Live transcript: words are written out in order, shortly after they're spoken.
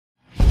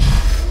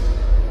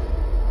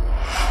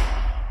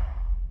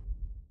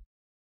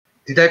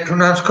Did I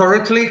pronounce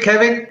correctly,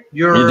 Kevin?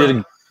 You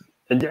did.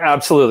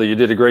 Absolutely, you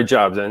did a great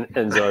job,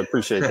 and so I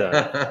appreciate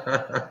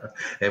that.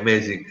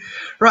 Amazing.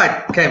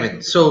 Right,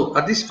 Kevin. So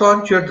at this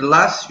point, you're the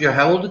last. You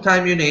have all the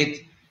time you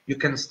need. You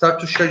can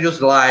start to share your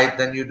slide.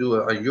 Then you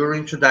do your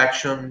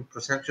introduction,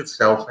 present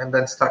yourself, and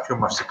then start your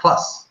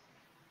masterclass.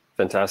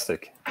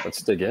 Fantastic.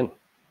 Let's dig in.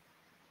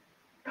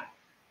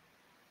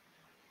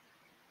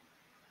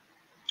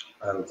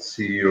 I'll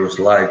see your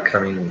slide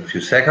coming in a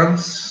few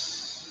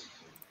seconds.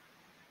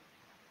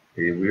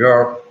 Here we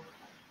are.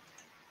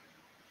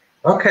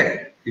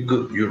 Okay, you're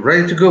good. You're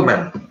ready to go,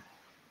 man.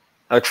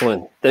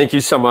 Excellent. Thank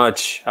you so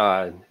much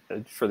for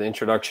the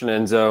introduction,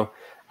 Enzo.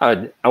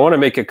 I want to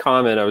make a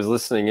comment. I was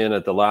listening in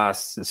at the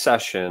last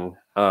session.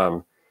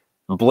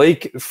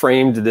 Blake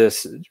framed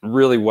this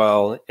really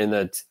well in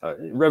that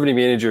revenue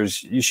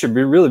managers, you should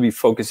really be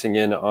focusing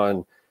in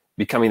on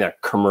becoming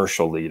that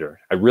commercial leader.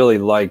 I really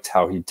liked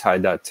how he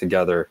tied that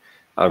together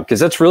because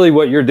that's really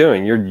what you're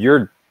doing.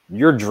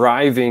 You're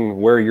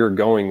driving where you're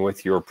going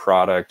with your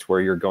product,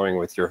 where you're going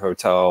with your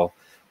hotel.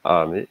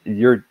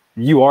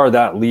 You are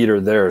that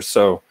leader there.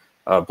 So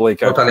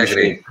Blake, I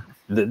appreciate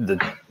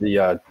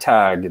the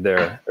tag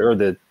there, or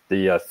the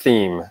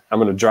theme. I'm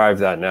going to drive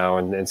that now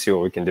and see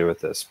what we can do with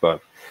this.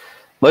 But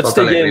let's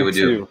dig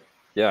into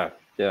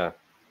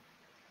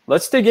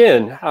let's dig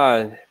in.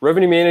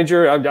 Revenue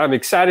Manager, I'm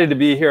excited to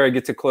be here. I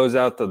get to close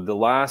out the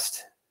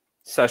last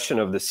session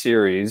of the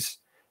series,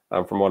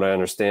 from what I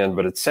understand.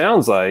 But it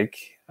sounds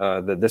like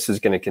that this is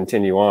going to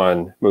continue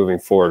on moving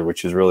forward,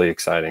 which is really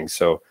exciting.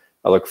 So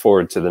I look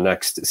forward to the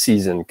next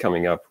season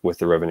coming up with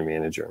the Revenue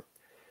Manager.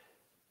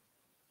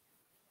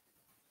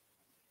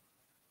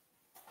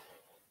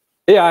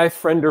 AI,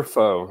 friend or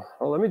foe?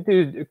 Well, let me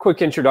do a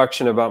quick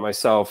introduction about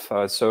myself.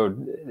 So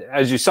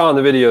as you saw in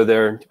the video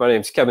there, my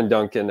name is Kevin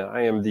Duncan.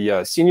 I am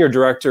the Senior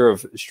Director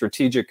of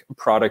Strategic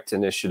Product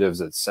Initiatives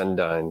at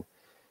CENDYN.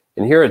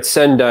 And here at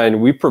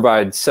CENDYN, we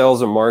provide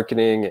sales and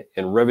marketing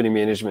and revenue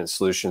management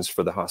solutions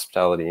for the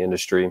hospitality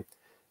industry.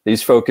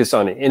 These focus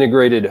on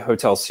integrated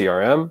hotel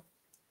CRM,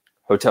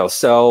 hotel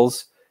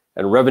sales,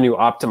 and revenue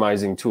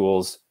optimizing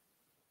tools.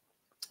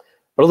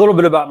 But a little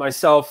bit about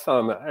myself,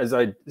 as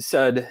I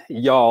said,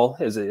 y'all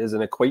is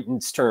an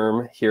acquaintance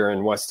term here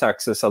in West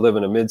Texas. I live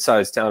in a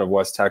mid-sized town of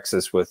West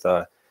Texas with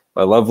my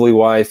lovely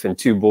wife and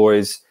 2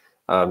 boys.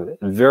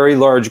 Very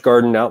large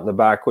garden out in the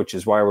back, which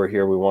is why we're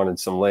here. We wanted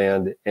some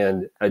land.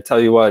 And I tell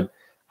you what,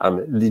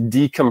 the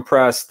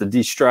decompress, the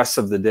de-stress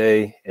of the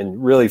day,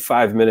 and really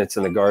 5 minutes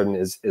in the garden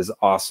is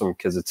awesome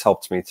because it's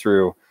helped me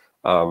through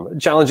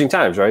challenging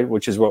times, right?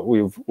 Which is what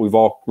we've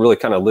all really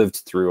kind of lived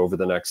through over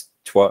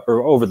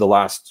the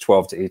last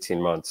 12 to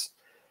 18 months.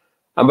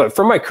 But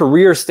from my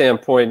career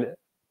standpoint,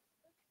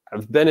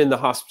 I've been in the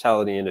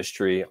hospitality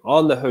industry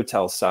on the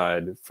hotel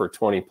side for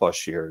 20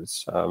 plus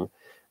years,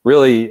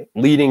 really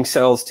leading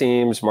sales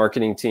teams,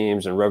 marketing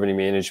teams, and revenue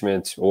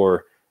management,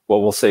 or what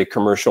we'll say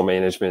commercial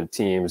management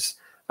teams,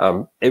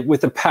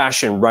 with a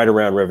passion right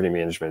around revenue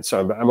management.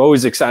 So I'm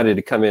always excited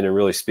to come in and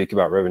really speak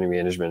about revenue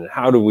management and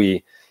how do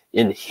we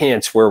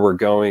enhance where we're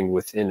going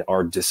within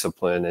our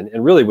discipline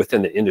and really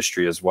within the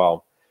industry as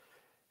well.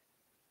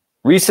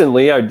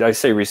 Recently, I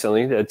say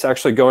recently, it's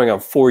actually going on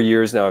 4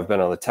 years now. I've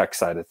been on the tech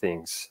side of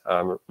things,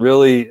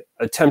 really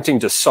attempting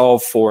to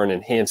solve for and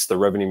enhance the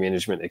revenue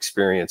management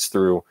experience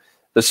through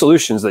the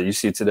solutions that you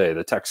see today,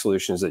 the tech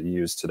solutions that you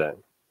use today.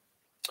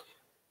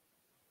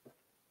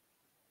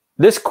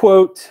 This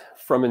quote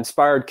from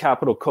Inspired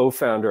Capital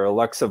co-founder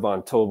Alexa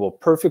Von Tobel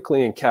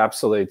perfectly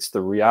encapsulates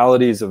the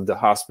realities of the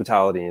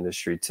hospitality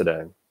industry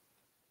today.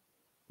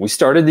 We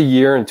started the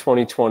year in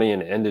 2020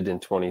 and ended in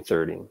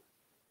 2030.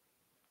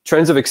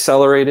 Trends have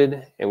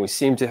accelerated, and we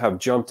seem to have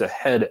jumped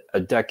ahead a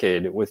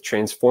decade with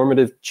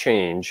transformative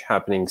change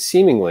happening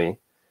seemingly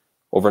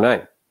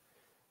overnight.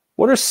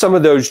 What are some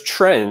of those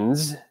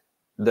trends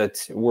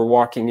that we're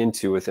walking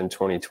into within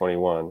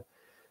 2021?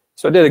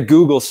 So I did a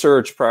Google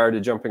search prior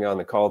to jumping on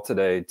the call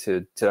today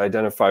to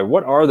identify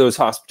what are those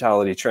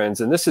hospitality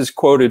trends. And this is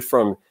quoted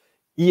from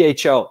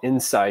EHL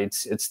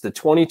Insights. It's the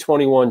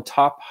 2021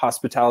 top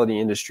hospitality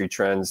industry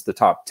trends, the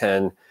top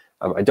 10.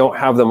 I don't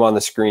have them on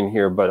the screen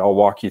here, but I'll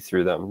walk you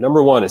through them.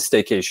 Number 1 is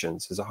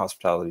staycations, is a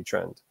hospitality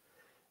trend.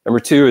 Number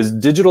 2 is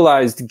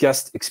digitalized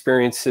guest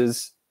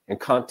experiences and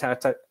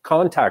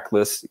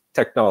contactless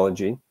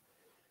technology.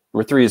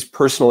 Number 3 is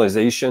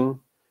personalization.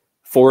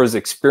 4 is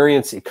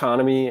experience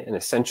economy and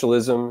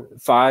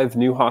essentialism. 5,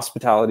 new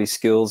hospitality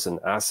skills and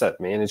asset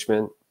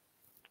management.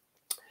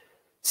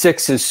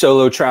 6 is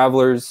solo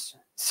travelers.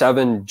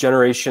 7,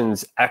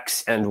 generations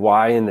X and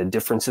Y and the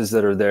differences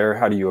that are there.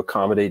 How do you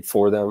accommodate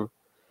for them?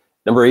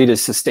 Number 8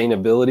 is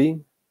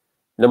sustainability.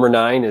 Number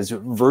 9 is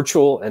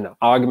virtual and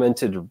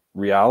augmented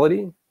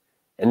reality.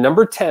 And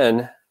number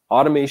 10,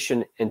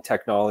 automation and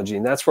technology.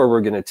 And that's where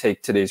we're going to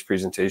take today's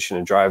presentation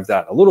and drive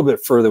that a little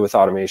bit further with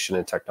automation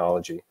and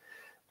technology.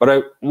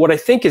 But what I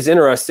think is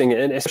interesting,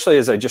 and especially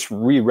as I just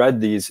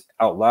reread these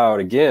out loud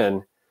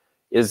again,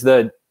 is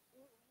that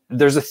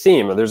there's a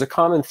theme, there's a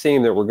common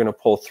theme that we're going to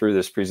pull through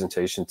this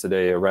presentation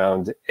today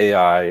around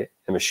AI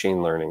and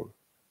machine learning.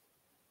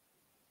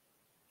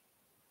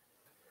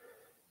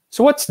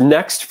 So what's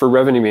next for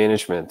revenue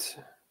management?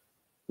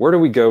 Where do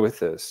we go with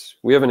this?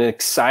 We have an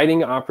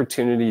exciting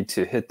opportunity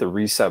to hit the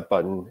reset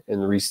button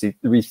and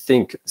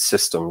rethink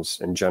systems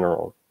in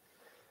general.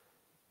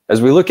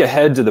 As we look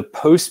ahead to the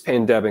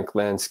post-pandemic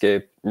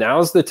landscape,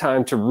 now's the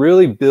time to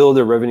really build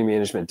a revenue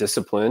management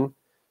discipline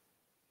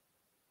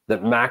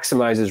that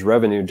maximizes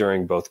revenue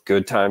during both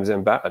good times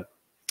and bad.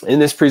 In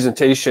this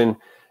presentation,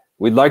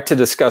 we'd like to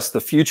discuss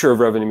the future of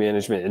revenue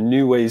management and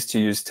new ways to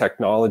use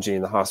technology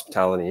in the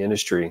hospitality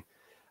industry.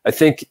 I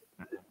think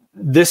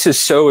this is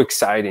so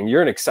exciting.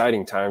 You're in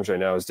exciting times right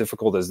now, as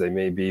difficult as they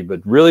may be,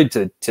 but really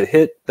to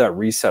hit that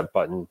reset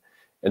button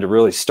and to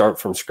really start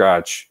from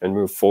scratch and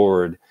move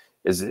forward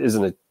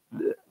isn't it?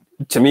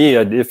 To me,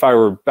 if I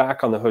were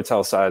back on the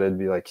hotel side, I'd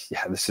be like,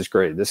 yeah, this is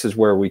great. This is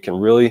where we can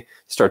really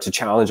start to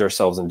challenge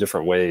ourselves in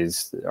different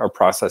ways, our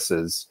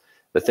processes,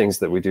 the things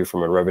that we do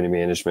from a revenue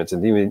management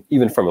and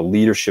even from a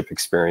leadership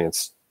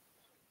experience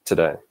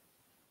today.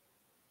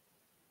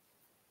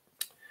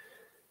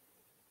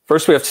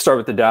 First, we have to start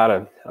with the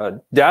data.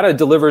 Data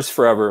delivers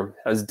forever.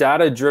 As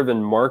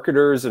data-driven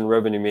marketers and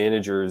revenue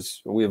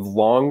managers, we have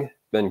long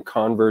been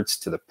converts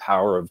to the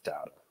power of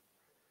data.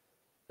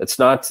 It's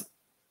not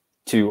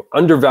to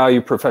undervalue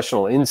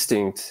professional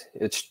instinct.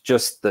 It's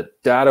just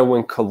that data,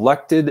 when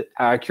collected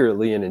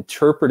accurately and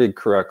interpreted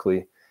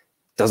correctly,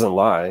 doesn't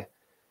lie.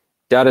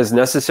 Data is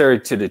necessary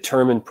to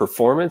determine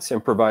performance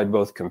and provide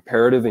both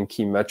comparative and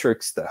key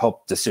metrics that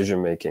help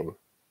decision-making.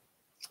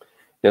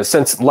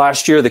 Since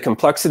last year, the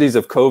complexities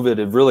of COVID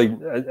have really,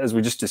 as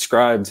we just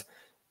described,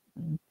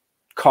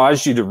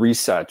 caused you to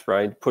reset,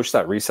 right? Push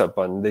that reset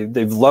button.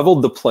 They've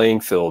leveled the playing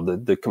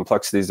field, the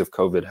complexities of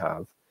COVID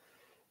have.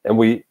 And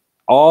we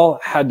all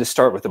had to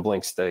start with a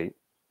blank slate,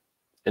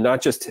 and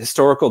not just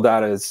historical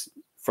data is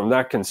from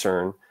that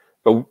concern,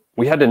 but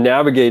we had to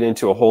navigate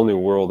into a whole new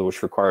world,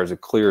 which requires a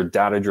clear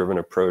data-driven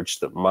approach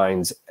that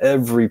mines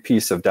every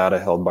piece of data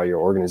held by your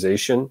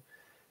organization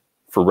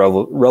for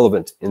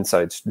relevant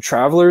insights.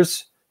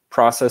 Travelers,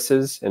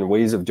 processes, and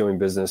ways of doing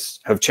business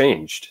have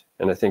changed,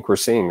 and I think we're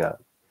seeing that,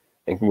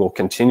 and we'll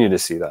continue to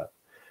see that.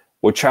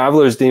 What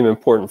travelers deem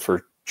important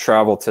for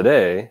travel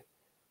today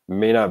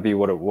may not be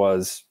what it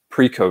was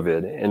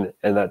pre-COVID,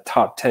 and that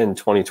top 10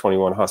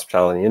 2021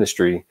 hospitality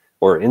industry,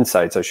 or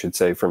insights, I should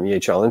say, from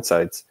EHL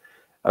Insights,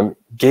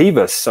 gave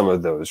us some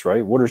of those,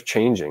 right? What is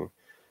changing?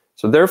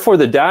 So therefore,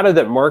 the data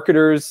that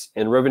marketers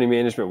and revenue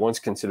management once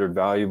considered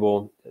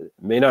valuable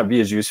may not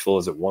be as useful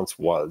as it once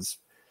was.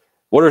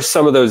 What are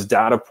some of those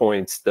data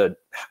points that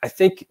I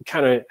think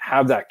kind of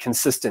have that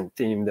consistent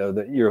theme, though,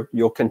 that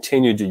you'll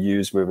continue to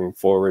use moving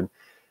forward?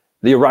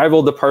 The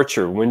arrival,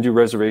 departure. When do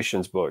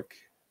reservations book?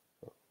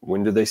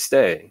 When do they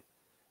stay?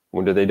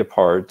 When do they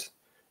depart?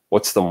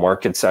 What's the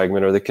market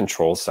segment or the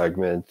control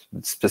segment,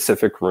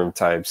 specific room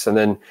types? And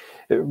then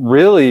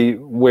really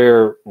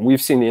where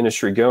we've seen the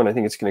industry go, and I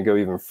think it's going to go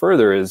even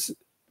further, is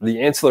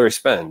the ancillary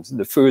spend,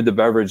 the food, the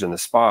beverage, and the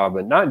spa,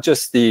 but not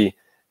just the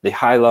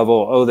high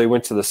level, oh, they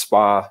went to the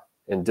spa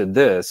and did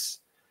this,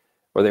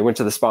 or they went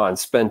to the spa and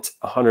spent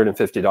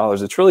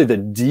 $150. It's really the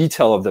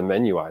detail of the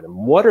menu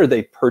item. What are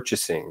they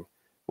purchasing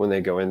when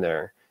they go in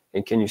there?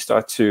 And can you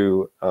start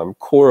to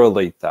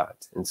correlate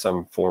that in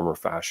some form or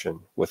fashion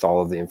with all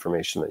of the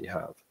information that you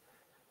have?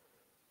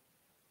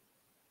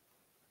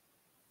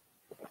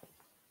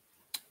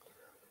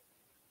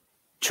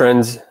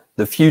 Trends,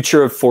 the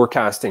future of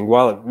forecasting.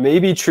 While it may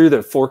be true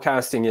that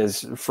forecasting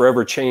is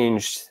forever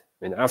changed,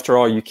 and after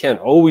all, you can't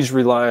always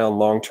rely on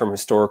long-term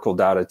historical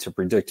data to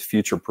predict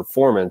future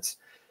performance,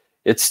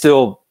 it's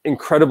still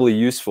incredibly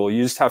useful.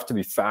 You just have to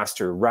be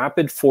faster.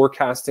 Rapid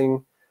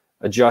forecasting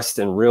adjust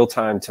in real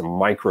time to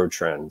micro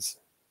trends,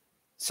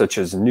 such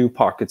as new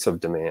pockets of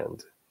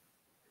demand.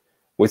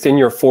 Within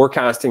your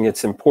forecasting,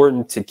 it's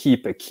important to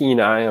keep a keen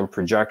eye on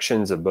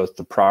projections of both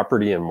the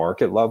property and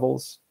market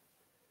levels.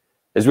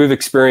 As we've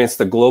experienced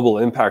the global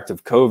impact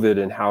of COVID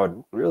and how it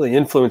really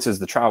influences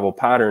the travel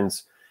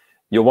patterns,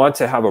 you'll want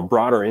to have a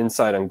broader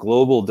insight on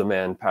global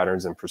demand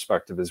patterns and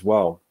perspective as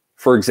well.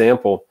 For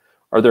example,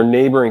 are there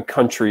neighboring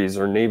countries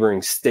or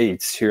neighboring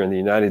states here in the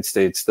United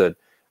States that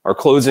are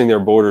closing their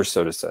borders,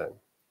 so to say,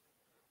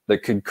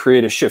 that could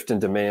create a shift in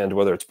demand,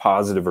 whether it's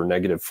positive or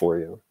negative for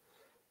you?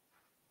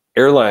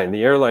 The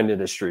airline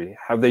industry,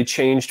 have they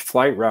changed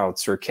flight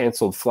routes or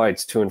canceled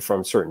flights to and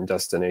from certain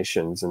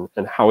destinations?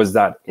 And how is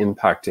that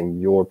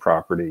impacting your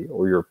property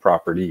or your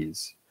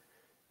properties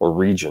or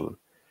region?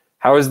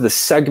 How has the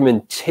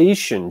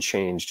segmentation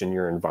changed in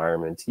your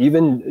environment,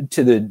 even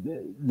to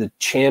the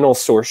channel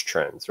source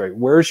trends, right?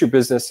 Where's your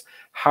business?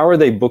 How are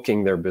they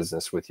booking their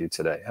business with you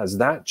today? Has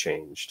that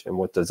changed? And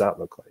what does that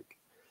look like?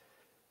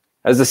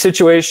 As the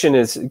situation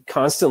is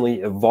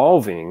constantly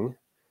evolving,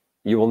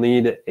 you will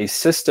need a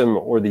system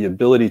or the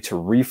ability to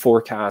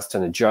reforecast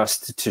and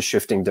adjust to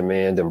shifting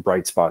demand and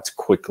bright spots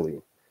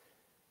quickly.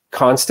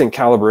 Constant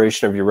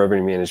calibration of your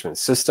revenue management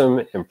system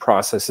and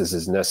processes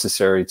is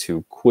necessary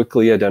to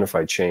quickly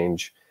identify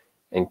change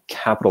and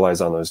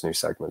capitalize on those new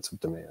segments of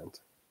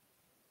demand.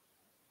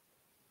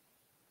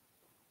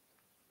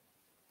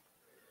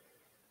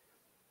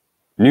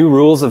 New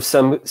rules of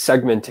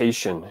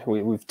segmentation.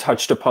 We've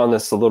touched upon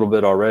this a little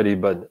bit already,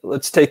 but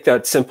let's take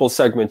that simple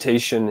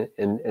segmentation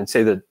and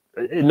say that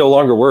it no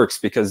longer works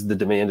because the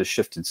demand has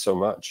shifted so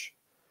much.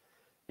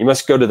 You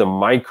must go to the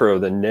micro,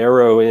 the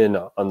narrow in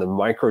on the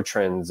micro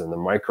trends and the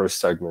micro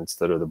segments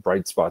that are the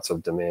bright spots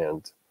of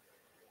demand.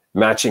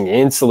 Matching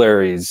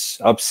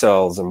ancillaries,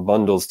 upsells, and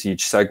bundles to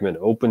each segment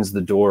opens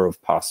the door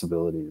of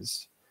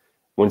possibilities.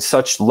 When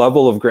such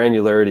level of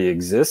granularity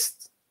exists,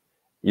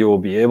 you will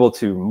be able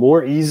to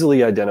more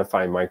easily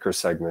identify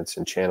microsegments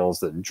and channels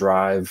that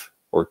drive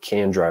or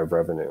can drive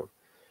revenue.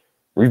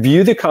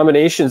 Review the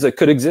combinations that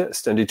could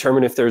exist and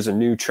determine if there's a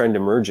new trend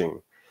emerging.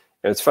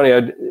 And it's funny,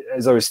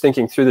 as I was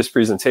thinking through this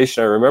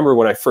presentation, I remember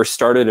when I first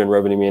started in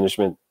revenue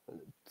management,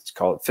 let's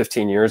call it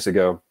 15 years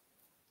ago,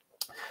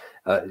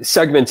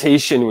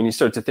 segmentation, when you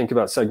start to think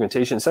about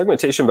segmentation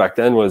back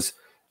then was,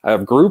 I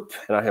have group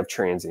and I have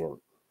transient.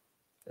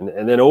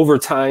 And then over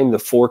time, the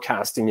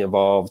forecasting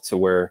evolved to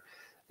where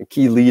the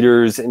key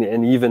leaders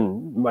and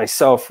even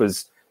myself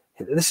was,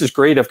 this is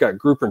great, I've got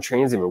group and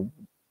transient,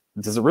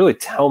 but does it really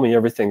tell me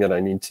everything that I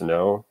need to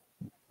know?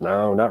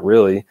 No, not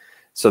really.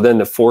 So then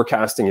the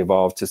forecasting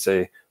evolved to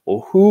say,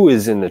 well, who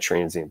is in the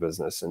transient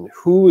business and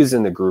who is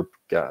in the group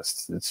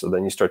guests? And so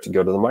then you start to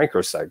go to the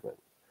micro segment,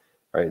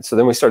 right? So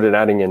then we started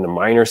adding in the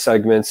minor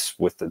segments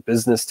with the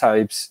business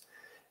types.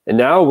 And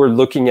now we're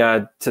looking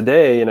at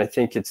today, and I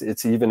think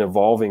it's even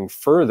evolving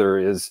further,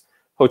 is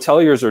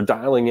hoteliers are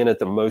dialing in at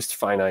the most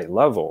finite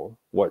level.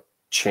 What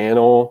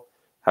channel?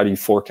 How do you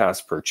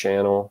forecast per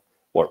channel?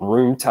 What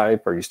room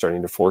type are you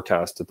starting to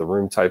forecast at the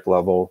room type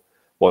level?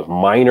 What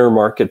minor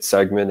market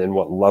segment and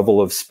what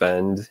level of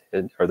spend?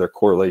 And are there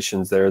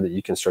correlations there that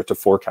you can start to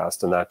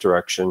forecast in that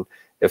direction,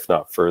 if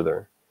not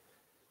further?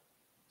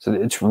 So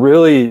it's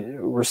really,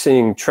 we're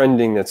seeing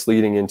trending that's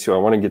leading into, I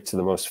want to get to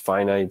the most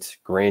finite,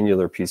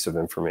 granular piece of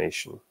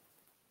information.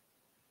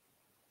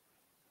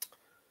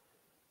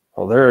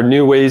 Well, there are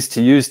new ways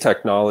to use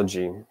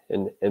technology.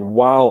 And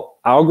while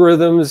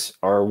algorithms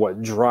are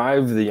what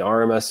drive the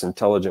RMS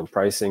intelligent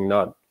pricing,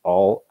 not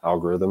all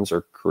algorithms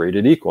are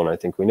created equal, and I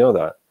think we know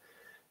that.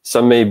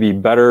 Some may be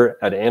better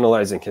at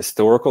analyzing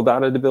historical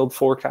data to build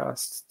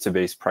forecasts to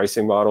base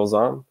pricing models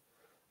on.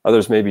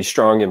 Others may be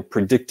strong in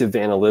predictive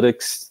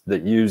analytics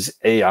that use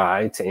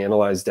AI to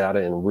analyze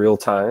data in real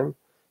time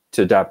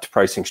to adapt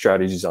pricing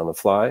strategies on the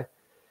fly.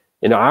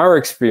 In our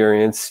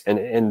experience,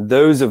 and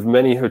those of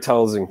many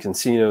hotels and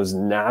casinos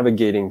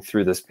navigating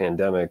through this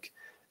pandemic,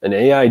 an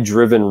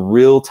AI-driven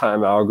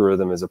real-time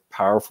algorithm is a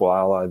powerful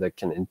ally that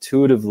can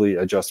intuitively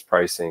adjust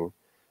pricing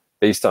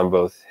based on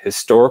both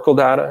historical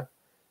data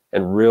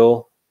and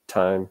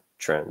real-time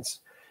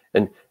trends.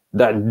 And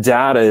that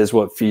data is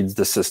what feeds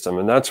the system.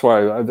 And that's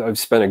why I've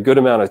spent a good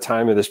amount of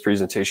time in this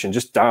presentation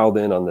just dialed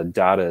in on the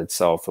data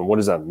itself and what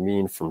does that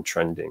mean from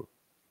trending.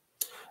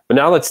 But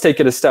now let's take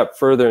it a step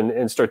further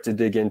and start to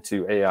dig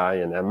into AI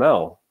and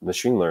ML,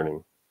 machine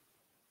learning.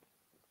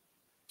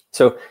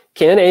 So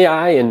can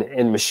AI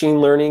and machine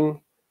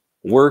learning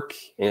work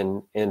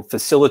and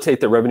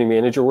facilitate the revenue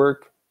manager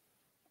work?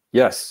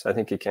 Yes, I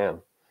think it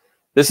can.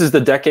 This is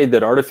the decade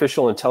that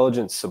artificial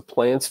intelligence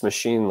supplants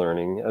machine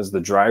learning as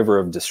the driver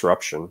of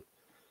disruption.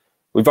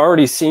 We've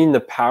already seen the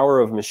power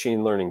of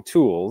machine learning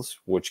tools,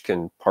 which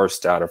can parse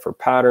data for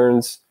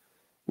patterns,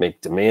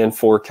 make demand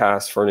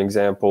forecasts, for an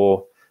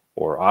example,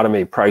 or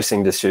automate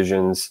pricing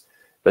decisions.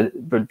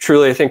 But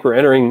truly, I think we're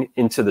entering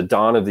into the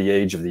dawn of the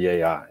age of the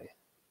AI.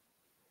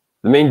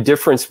 The main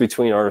difference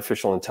between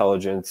artificial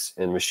intelligence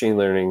and machine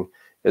learning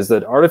is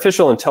that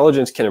artificial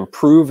intelligence can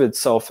improve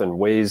itself in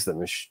ways that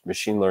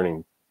machine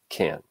learning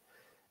can't.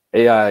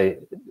 AI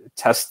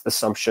tests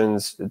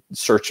assumptions,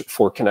 search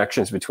for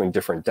connections between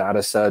different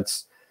data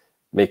sets,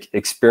 make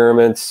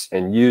experiments,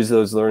 and use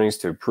those learnings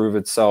to improve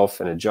itself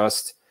and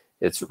adjust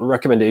its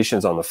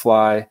recommendations on the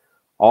fly,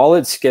 all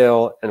at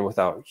scale and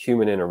without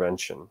human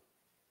intervention.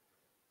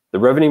 The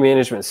revenue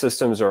management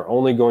systems are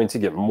only going to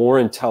get more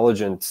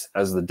intelligent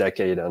as the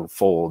decade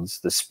unfolds.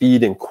 The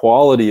speed and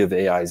quality of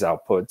AI's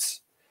outputs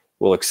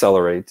will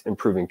accelerate,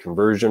 improving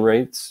conversion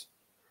rates,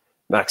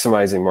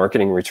 maximizing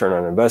marketing return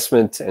on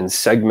investment, and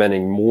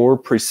segmenting more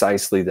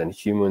precisely than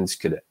humans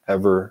could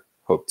ever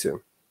hope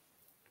to.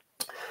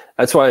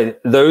 That's why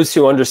those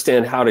who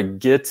understand how to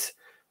get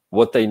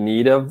what they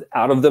need out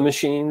of the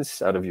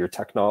machines, out of your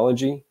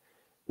technology,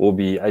 will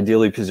be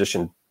ideally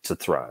positioned to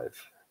thrive.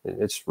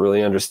 It's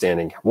really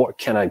understanding, what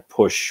can I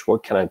push,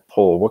 what can I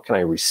pull, what can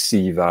I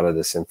receive out of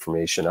this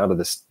information, out of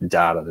this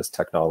data, this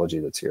technology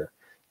that's here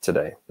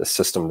today, the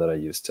system that I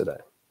use today,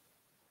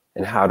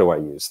 and how do I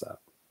use that?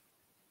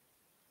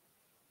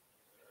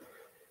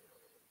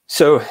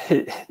 So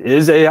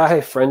is AI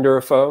a friend or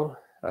a foe?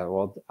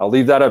 Well, I'll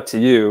leave that up to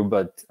you,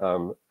 but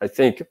I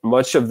think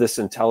much of this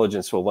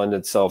intelligence will lend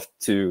itself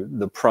to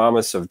the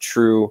promise of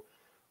true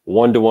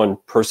one-to-one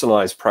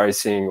personalized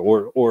pricing,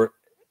 or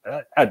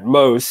at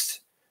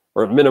most,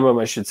 or at minimum,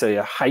 I should say,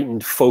 a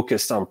heightened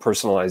focus on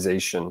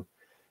personalization.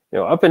 You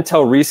know, up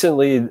until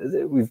recently,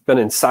 we've been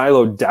in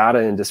siloed data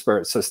and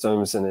disparate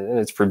systems, and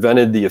it's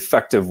prevented the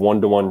effective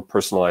one-to-one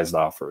personalized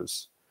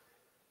offers.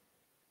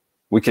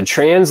 We could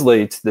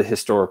translate the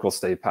historical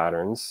state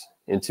patterns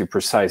into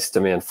precise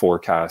demand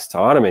forecasts to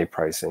automate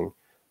pricing,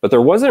 but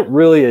there wasn't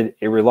really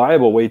a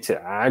reliable way to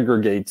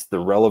aggregate the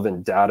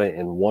relevant data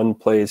in one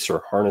place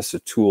or harness a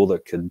tool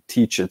that could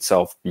teach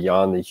itself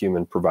beyond the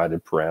human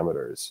provided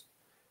parameters.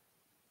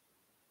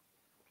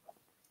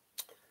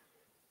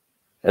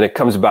 And it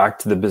comes back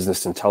to the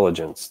business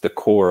intelligence, the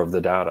core of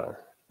the data.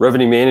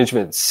 Revenue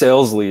management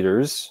sales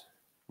leaders,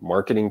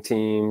 marketing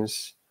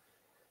teams,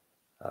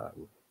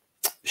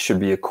 should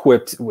be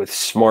equipped with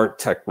smart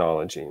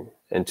technology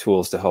and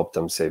tools to help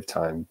them save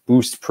time,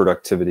 boost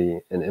productivity,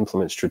 and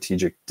implement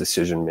strategic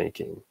decision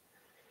making.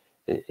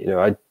 You know,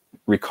 I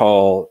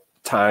recall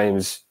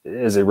times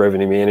as a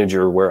revenue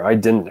manager where I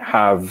didn't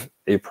have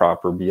a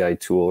proper BI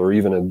tool or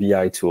even a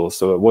BI tool.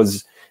 So it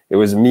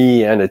was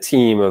me and a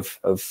team of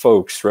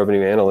folks,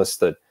 revenue analysts,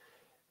 that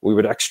we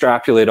would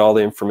extrapolate all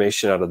the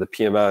information out of the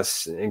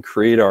PMS and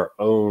create our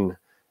own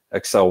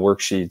Excel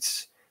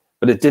worksheets.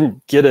 But it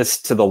didn't get us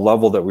to the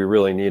level that we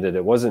really needed.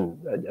 It wasn't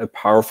a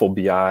powerful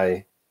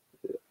BI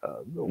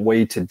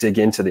way to dig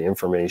into the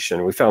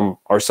information. We found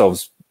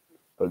ourselves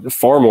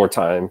far more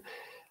time.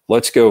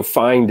 Let's go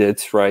find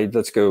it, right?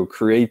 Let's go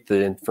create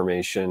the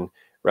information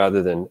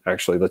rather than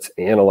actually let's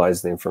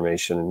analyze the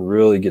information and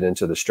really get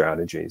into the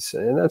strategies.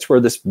 And that's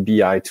where this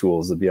BI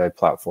tools, the BI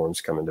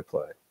platforms come into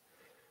play.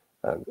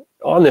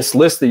 On this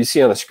list that you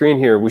see on the screen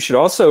here, we should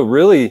also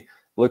really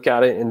look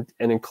at it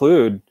and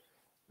include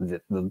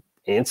the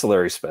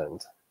ancillary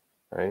spend,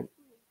 right?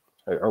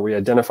 Are we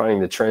identifying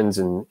the trends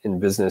in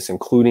business,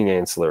 including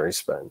ancillary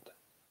spend?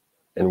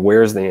 And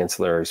where's the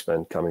ancillary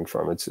spend coming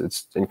from?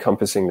 It's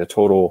encompassing the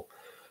total,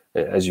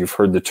 as you've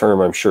heard the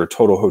term, I'm sure,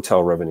 total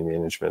hotel revenue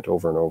management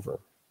over and over.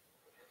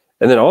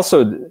 And then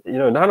also, you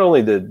know, not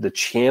only the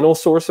channel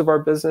source of our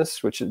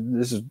business, which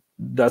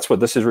that's what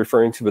this is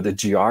referring to, but the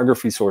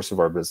geography source of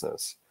our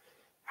business.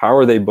 How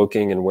are they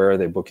booking and where are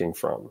they booking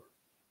from?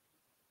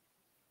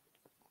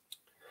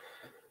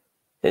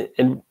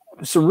 And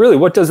so really,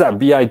 what does that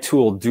BI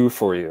tool do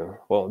for you?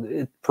 Well,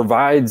 it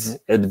provides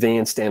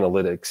advanced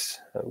analytics.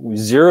 We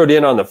zeroed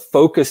in on the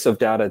focus of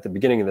data at the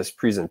beginning of this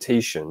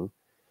presentation.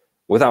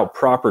 Without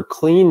proper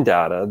clean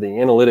data, the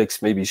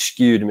analytics may be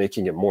skewed,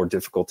 making it more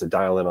difficult to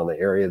dial in on the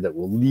area that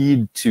will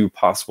lead to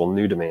possible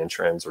new demand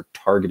trends or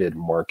targeted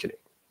marketing.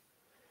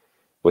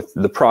 With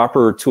the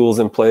proper tools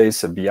in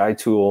place, a BI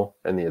tool,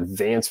 and the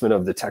advancement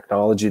of the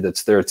technology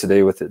that's there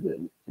today with it,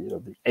 you know,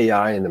 the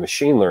AI and the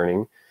machine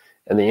learning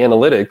and the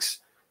analytics,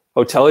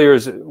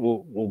 hoteliers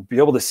will be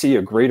able to see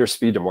a greater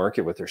speed to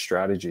market with their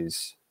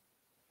strategies.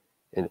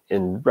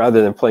 And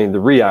rather than playing the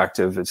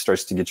reactive, it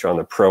starts to get you on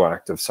the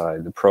proactive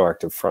side, the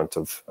proactive front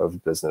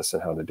of business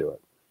and how to do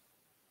it.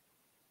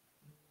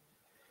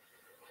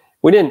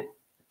 We didn't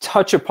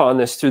touch upon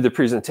this through the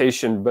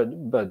presentation,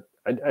 but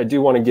I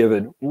do want to give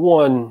it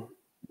one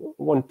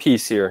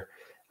piece here.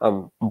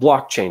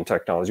 Blockchain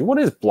technology. What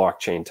is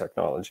blockchain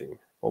technology?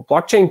 Well,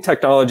 blockchain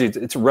technology,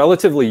 it's a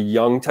relatively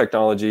young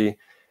technology.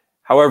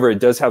 However, it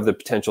does have the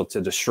potential to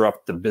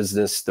disrupt the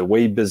business, the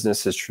way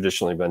business has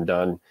traditionally been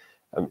done.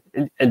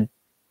 And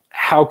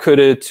how could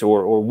it,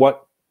 or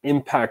what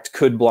impact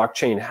could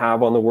blockchain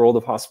have on the world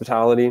of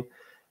hospitality?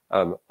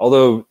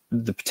 Although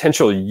the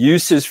potential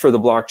uses for the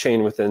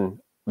blockchain within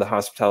the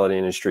hospitality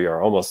industry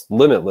are almost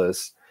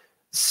limitless,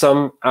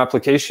 some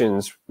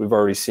applications we've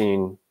already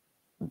seen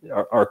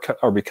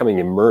are becoming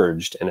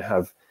emerged and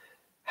have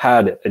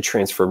had a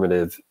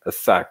transformative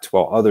effect,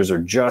 while others are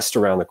just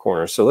around the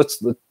corner. So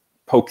let's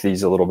poke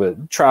these a little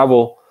bit.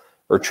 Travel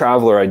or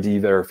traveler ID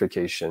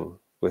verification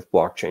with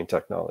blockchain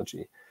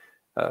technology.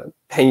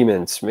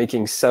 Payments,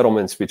 making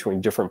settlements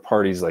between different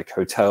parties like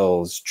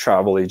hotels,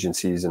 travel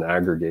agencies, and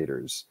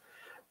aggregators.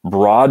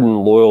 Broaden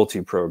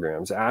loyalty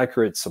programs,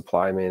 accurate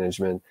supply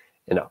management,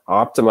 and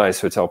optimize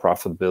hotel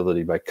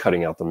profitability by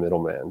cutting out the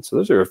middleman. So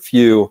those are a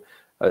few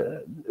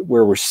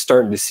where we're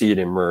starting to see it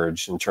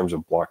emerge in terms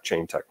of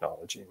blockchain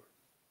technology.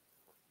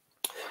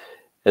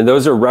 And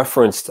those are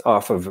referenced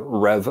off of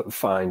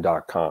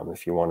revfind.com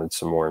if you wanted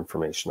some more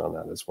information on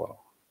that as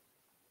well.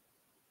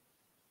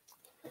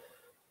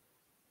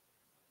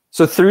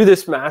 So through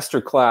this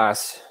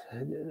masterclass,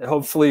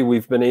 hopefully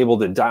we've been able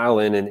to dial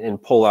in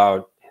and pull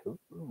out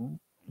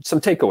some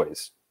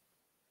takeaways.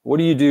 What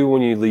do you do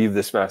when you leave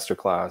this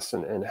masterclass,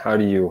 and how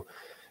do you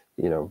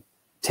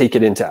take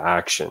it into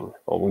action?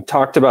 Well, we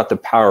talked about the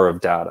power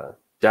of data.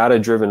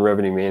 Data-driven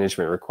revenue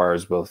management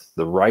requires both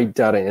the right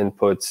data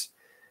inputs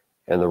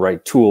and the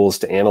right tools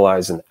to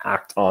analyze and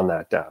act on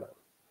that data.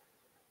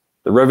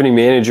 The revenue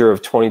manager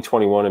of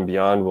 2021 and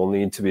beyond will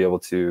need to be able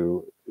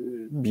to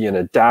be an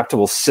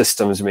adaptable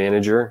systems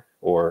manager,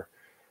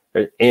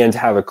 and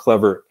have a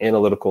clever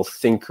analytical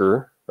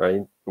thinker,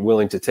 right?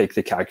 Willing to take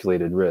the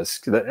calculated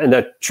risk. And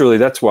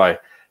that's why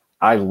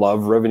I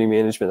love revenue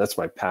management. That's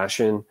my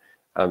passion,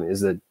 is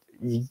that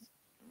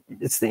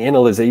it's the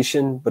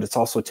analyzation, but it's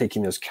also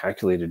taking those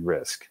calculated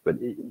risk.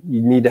 But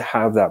you need to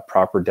have that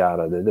proper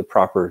data, the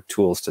proper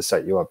tools to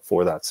set you up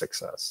for that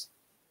success.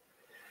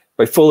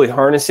 By fully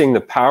harnessing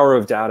the power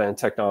of data and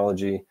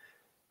technology,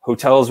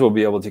 hotels will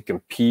be able to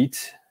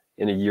compete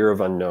in a year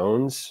of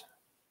unknowns.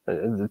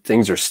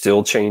 Things are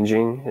still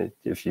changing.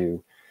 If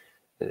you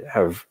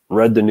have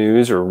read the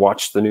news or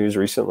watched the news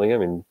recently, I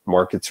mean,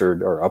 markets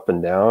are up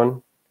and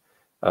down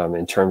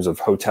in terms of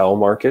hotel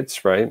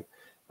markets, right?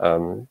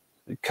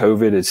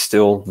 COVID is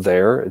still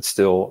there. It's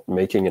still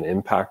making an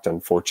impact,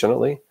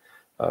 unfortunately.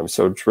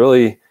 So it's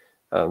really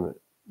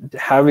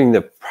having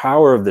the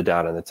power of the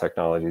data and the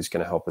technology is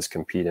going to help us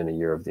compete in a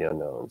year of the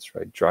unknowns,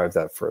 right? Drive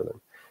that further.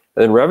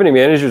 And then revenue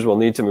managers will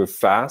need to move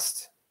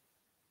fast,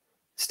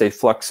 stay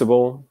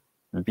flexible,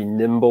 be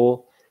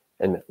nimble,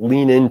 and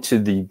lean into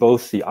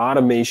both the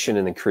automation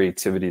and the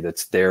creativity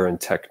that's there in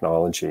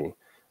technology.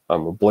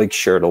 Blake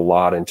shared a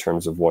lot in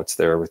terms of what's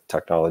there with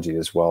technology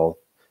as well,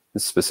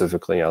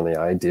 specifically on the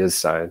ideas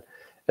side.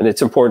 And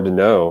it's important to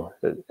know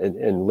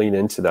and lean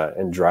into that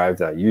and drive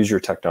that. Use your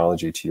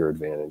technology to your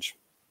advantage.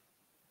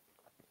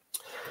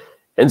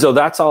 And so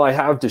that's all I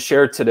have to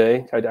share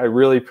today. I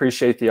really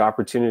appreciate the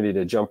opportunity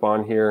to jump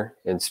on here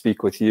and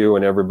speak with you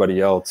and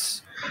everybody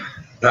else.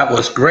 That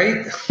was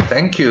great.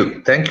 Thank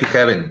you. Thank you,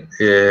 Kevin.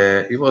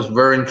 It was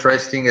very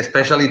interesting,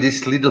 especially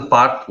this little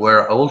part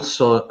where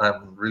also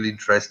I'm really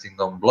interested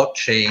on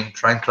blockchain,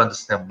 trying to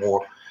understand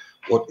more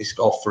what is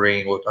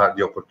offering, what are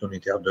the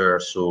opportunities out there.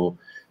 So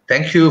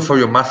thank you for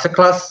your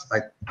masterclass.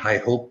 I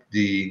hope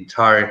the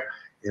entire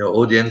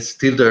audience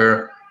still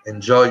there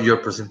enjoy your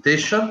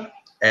presentation.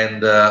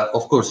 And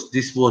of course,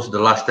 this was the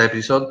last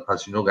episode,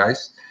 as you know,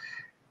 guys.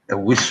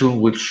 And we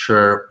soon will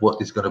share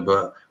what is going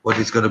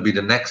to be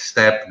the next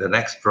step, the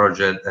next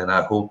project, and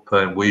I hope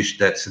and wish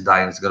that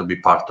CENDYN is going to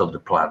be part of the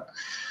plan.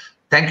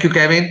 Thank you,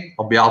 Kevin,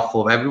 on behalf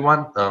of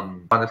everyone,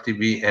 Panel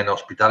TV and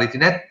Hospitality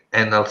Net,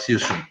 and I'll see you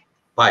soon.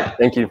 Bye.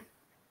 Thank you.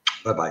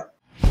 Bye-bye.